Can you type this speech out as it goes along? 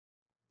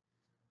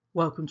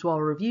Welcome to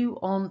our review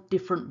on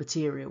different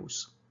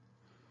materials.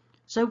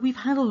 So we've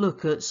had a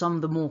look at some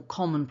of the more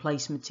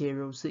commonplace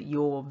materials that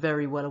you're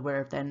very well aware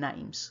of their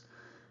names.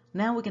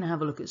 Now we're going to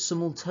have a look at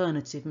some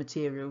alternative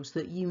materials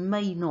that you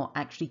may not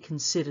actually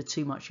consider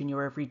too much in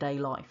your everyday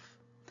life.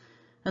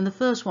 And the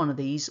first one of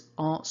these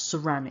are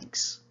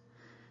ceramics.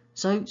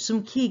 So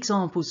some key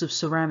examples of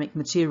ceramic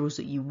materials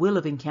that you will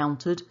have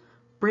encountered: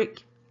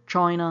 brick,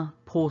 china,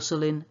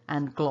 porcelain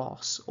and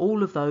glass.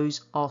 All of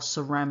those are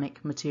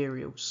ceramic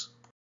materials.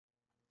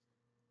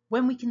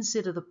 When we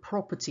consider the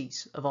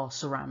properties of our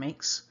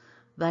ceramics,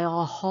 they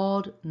are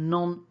hard,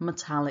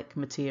 non-metallic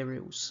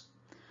materials.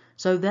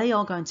 So they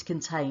are going to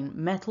contain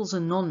metals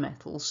and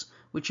non-metals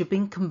which have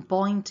been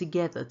combined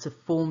together to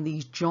form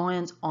these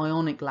giant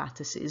ionic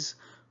lattices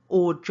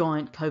or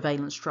giant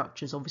covalent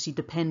structures, obviously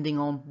depending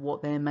on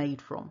what they're made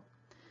from.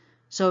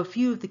 So a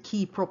few of the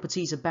key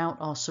properties about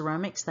our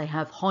ceramics: they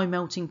have high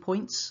melting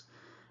points,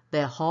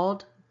 they're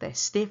hard, they're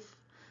stiff.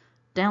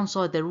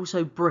 Downside, they're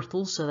also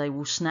brittle, so they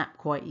will snap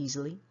quite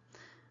easily.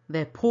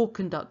 They're poor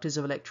conductors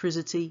of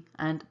electricity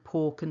and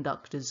poor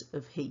conductors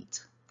of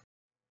heat.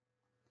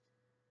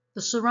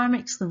 The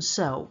ceramics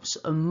themselves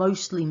are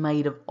mostly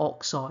made of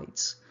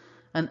oxides,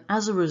 and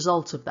as a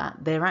result of that,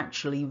 they're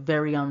actually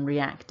very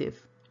unreactive.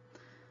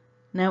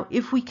 Now,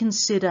 if we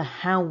consider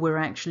how we're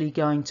actually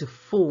going to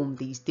form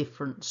these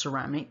different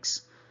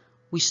ceramics,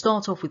 we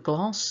start off with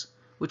glass,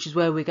 which is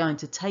where we're going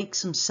to take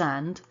some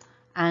sand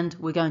and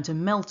we're going to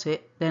melt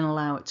it, then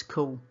allow it to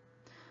cool.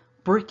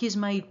 Brick is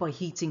made by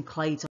heating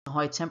clay to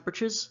high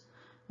temperatures,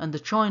 and the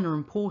china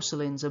and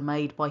porcelains are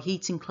made by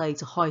heating clay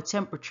to high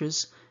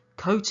temperatures,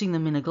 coating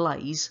them in a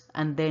glaze,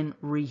 and then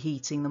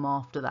reheating them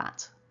after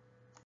that.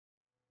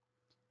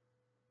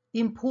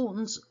 The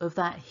importance of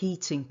that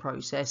heating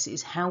process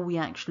is how we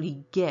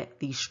actually get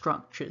these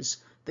structures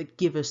that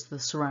give us the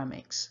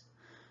ceramics.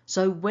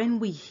 So when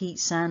we heat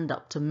sand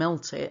up to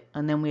melt it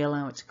and then we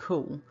allow it to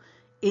cool,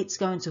 it's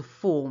going to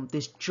form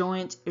this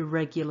giant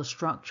irregular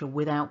structure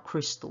without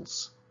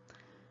crystals.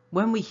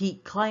 When we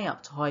heat clay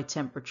up to high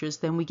temperatures,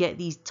 then we get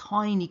these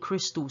tiny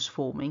crystals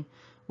forming,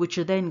 which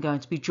are then going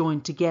to be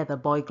joined together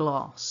by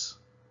glass.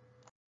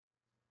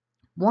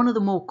 One of the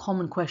more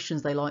common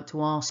questions they like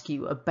to ask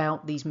you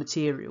about these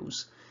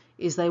materials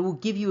is they will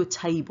give you a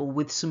table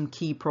with some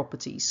key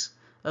properties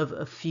of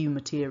a few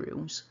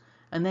materials,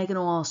 and they're going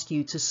to ask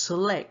you to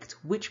select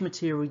which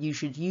material you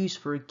should use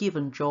for a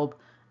given job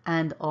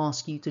and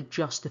ask you to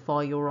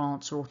justify your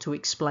answer or to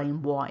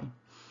explain why.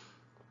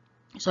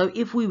 So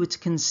if we were to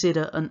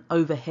consider an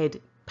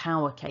overhead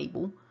power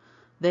cable,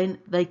 then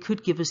they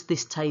could give us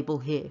this table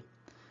here.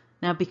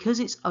 Now, because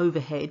it's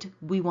overhead,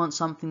 we want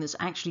something that's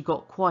actually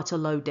got quite a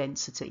low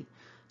density.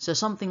 So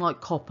something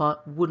like copper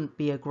wouldn't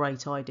be a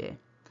great idea.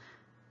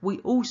 We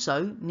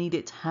also need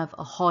it to have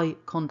a high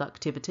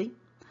conductivity,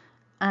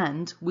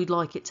 and we'd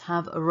like it to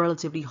have a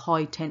relatively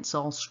high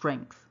tensile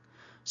strength.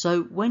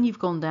 So when you've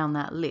gone down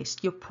that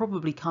list, you're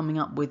probably coming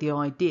up with the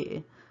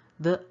idea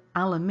that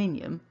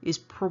aluminium is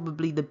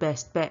probably the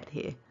best bet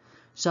here.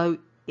 So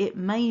it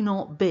may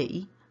not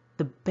be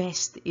the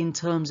best in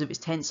terms of its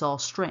tensile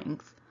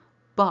strength,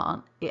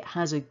 but it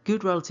has a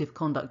good relative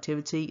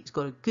conductivity, it's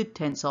got a good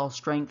tensile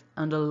strength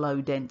and a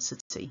low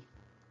density.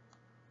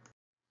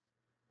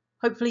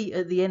 Hopefully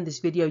at the end of this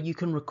video you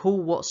can recall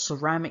what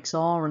ceramics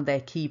are and their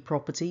key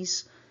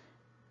properties,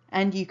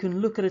 and you can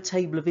look at a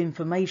table of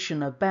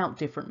information about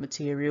different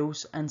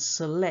materials and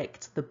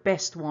select the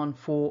best one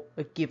for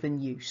a given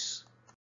use.